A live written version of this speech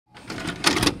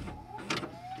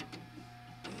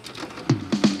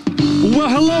Well,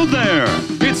 hello there!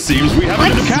 It seems we have a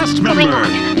new cast member.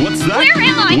 What's that? Where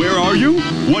am I? Where are you?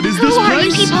 What is this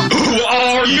place? Who are you people? Who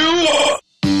are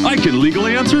you? I can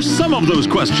legally answer some of those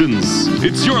questions.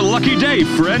 It's your lucky day,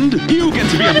 friend. You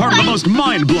get to be a part of the most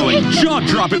mind-blowing,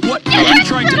 jaw-dropping... What? Are you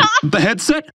trying to... The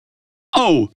headset?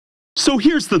 Oh, so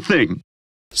here's the thing.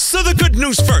 So the good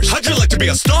news first, how'd you like to be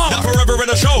a star? Not forever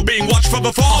in a show, being watched from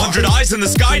afar. 100 eyes in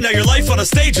the sky, now your life on a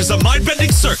stage is a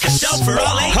mind-bending circus. Shout for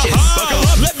all ages. Buckle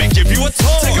up, let me give you a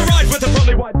tour. Take a ride with a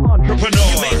probably white entrepreneur.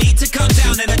 You may need to calm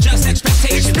down and adjust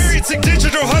expectations. Experiencing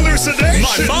digital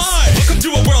hallucinations. My, welcome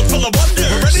to a world full of wonders.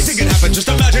 Where anything can happen,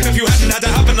 just imagine if you hadn't had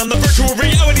to happen on the virtual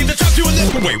reality that trapped you in this.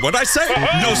 Wait, what'd I say?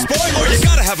 No spoilers, you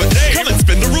gotta have a name. Come and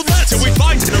spin the roulette till we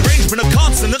find an arrangement of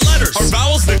consonant letters. Are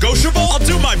vowels negotiable? I'll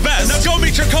do my best. Now go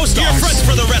meet your co-stars, your friends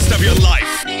for the rest of your life.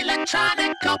 An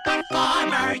electronic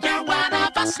performer, you're one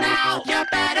of us now. You're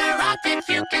better off if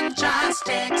you can just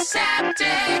accept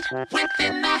it.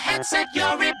 Within the headset,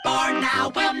 you're reborn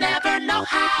now. We'll never know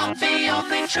how. The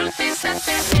only truth is that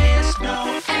there is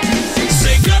no exit.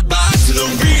 Say goodbye to the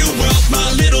real world, my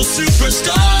little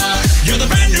superstar. You're the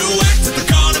brand new act at the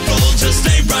carnival. Just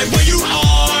stay right where you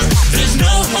are. There's no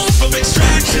hope of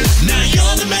extraction. Now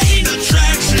you're the main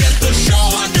attraction. Get the show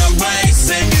underway,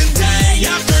 singing day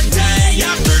after day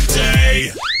after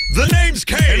day. The name's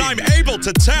Kane, and I'm able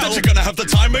to tell that you're gonna have the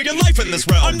time of your life in this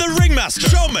realm. I'm the ringmaster,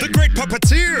 showman, the great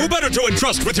puppeteer. Who better to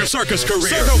entrust with your circus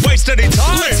career? So don't waste any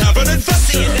time, let's have an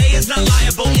adventure. DNA is not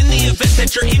liable in the event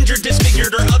that you're injured,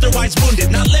 disfigured, or otherwise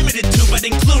wounded. Not limited to, but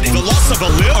including the loss of a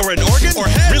limb, or an organ, or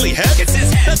head. Really head? It's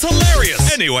his head. That's hilarious.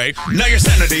 Anyway, now your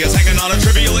sanity is hanging on a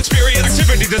trivial experience.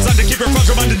 Activity designed to keep your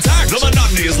fragile mind intact. The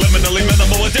monotony is liminally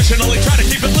minimal. Additionally, try to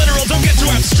keep it literal. Don't get too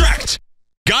abstract.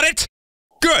 Got it?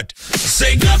 Good.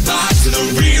 Say goodbye to the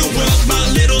real world, my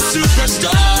little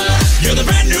superstar. You're the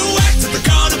brand new act at the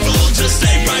carnival. Just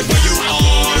stay right where you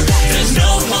are. There's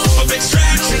no hope of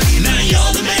extraction. Now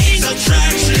you're the main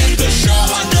attraction. Get the show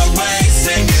underway,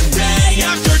 singing day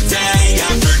after day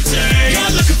after day.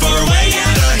 You're looking for a way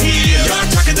out of here. You're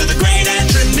talking to the great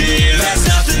engineer. There's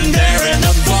nothing there in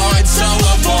the void, so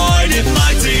avoid it,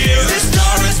 my dear. This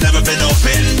door has never been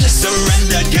opened.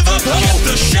 Surrender, give up hope. Get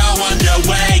the show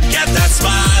underway. Get that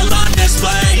smile on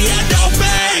display and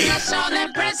obey. Your soul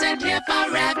imprisoned here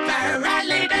forever. Our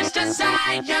leaders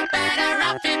decide you're better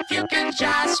off if you can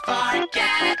just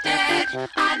forget it.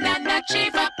 An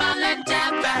unachievable